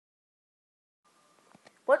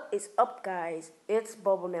What is up, guys? It's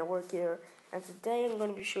Bubble Network here, and today I'm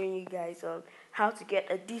going to be showing you guys on how to get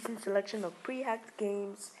a decent selection of pre-hacked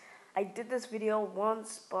games. I did this video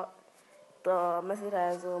once, but the method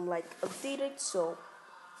has updated, so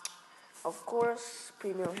of course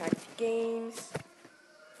premium hacked games.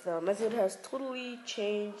 The method has totally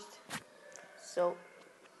changed. So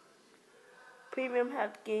premium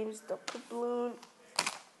hacked games, the balloon.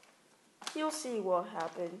 You'll see what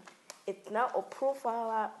happened. It's now a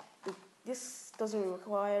profile app. This doesn't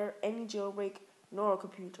require any jailbreak nor a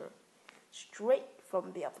computer. Straight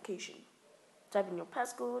from the application. Type in your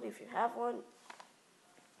passcode if you have one.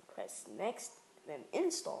 Press next, then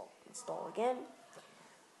install. Install again.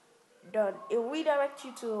 Done. It will redirect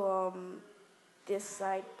you to this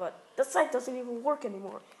site, but the site doesn't even work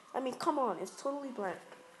anymore. I mean, come on, it's totally blank.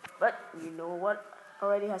 But you know what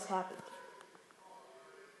already has happened.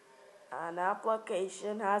 An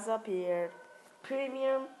application has appeared.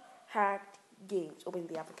 Premium hacked games. Open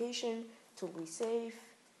the application, totally safe.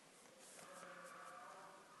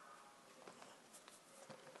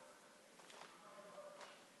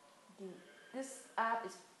 This app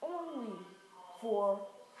is only for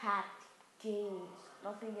hacked games,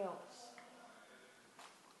 nothing else.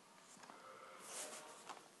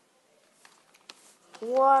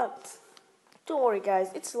 What? Don't worry, guys,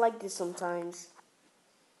 it's like this sometimes.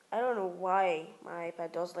 I don't know why my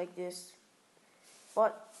iPad does like this,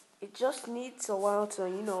 but it just needs a while to,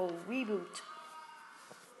 reboot.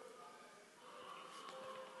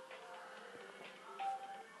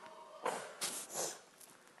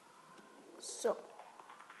 So,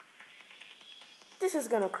 this is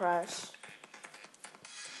gonna crash.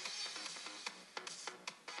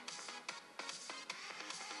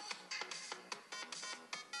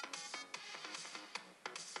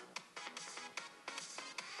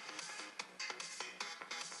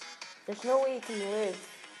 There's no way you can live.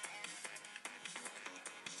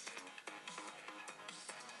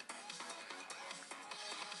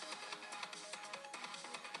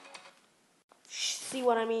 See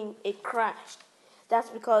what I mean? It crashed. That's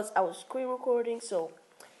because I was screen recording, so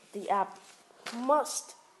the app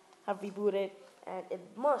must have rebooted and it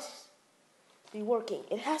must be working.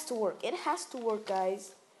 It has to work. It has to work,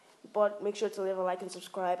 guys. But make sure to leave a like and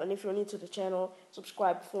subscribe. And if you're new to the channel,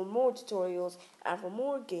 subscribe for more tutorials and for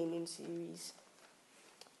more gaming series.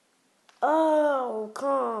 Oh,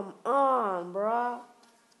 come on, bruh.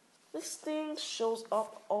 This thing shows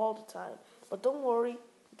up all the time. But don't worry,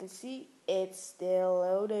 you can see it's still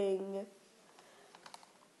loading.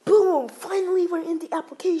 Boom! Finally, we're in the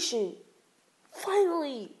application.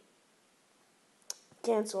 Finally!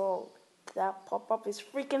 Cancel. That pop-up is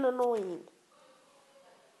freaking annoying.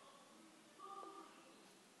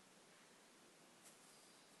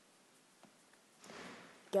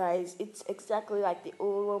 Guys, it's exactly like the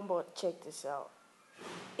old one, but check this out.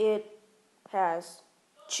 It has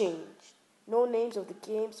changed. No names of the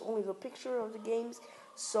games, only the picture of the games.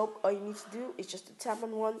 So all you need to do is just to tap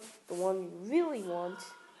on one, the one you really want.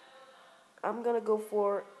 I'm gonna go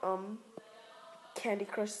for Candy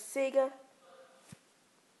Crush Sega.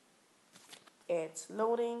 It's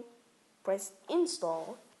loading. Press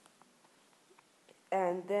install,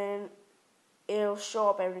 and then it'll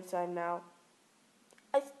show up every time now.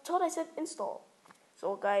 I thought I said install.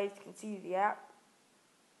 So guys, you can see the app.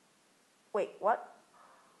 Wait, what?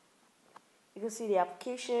 You can see the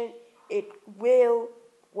application. It will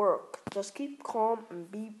work. Just keep calm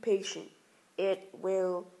and be patient. It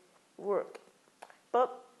will work.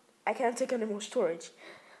 But I can't take any more storage.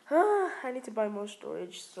 I need to buy more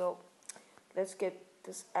storage. So let's get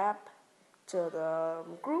this app to the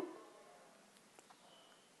group.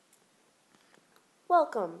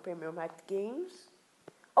 Welcome, Premium Hacked Games.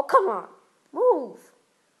 Oh, come on. Move.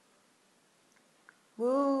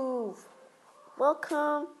 Move.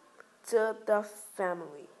 Welcome to the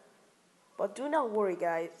family. But do not worry,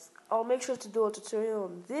 guys. I'll make sure to do a tutorial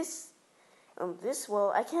on this.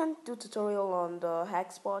 Well, I can't do tutorial on the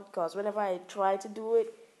hack spot because whenever I try to do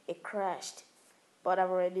it, it crashed. But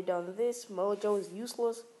I've already done this. Mojo is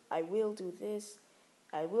useless. I will do this.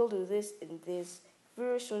 I will do this and this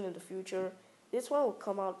very soon in the future. This one will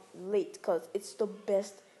come out late because it's the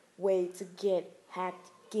best way to get hacked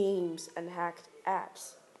games and hacked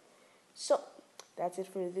apps. So, that's it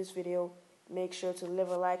for this video. Make sure to leave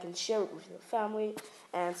a like and share it with your family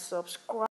and subscribe.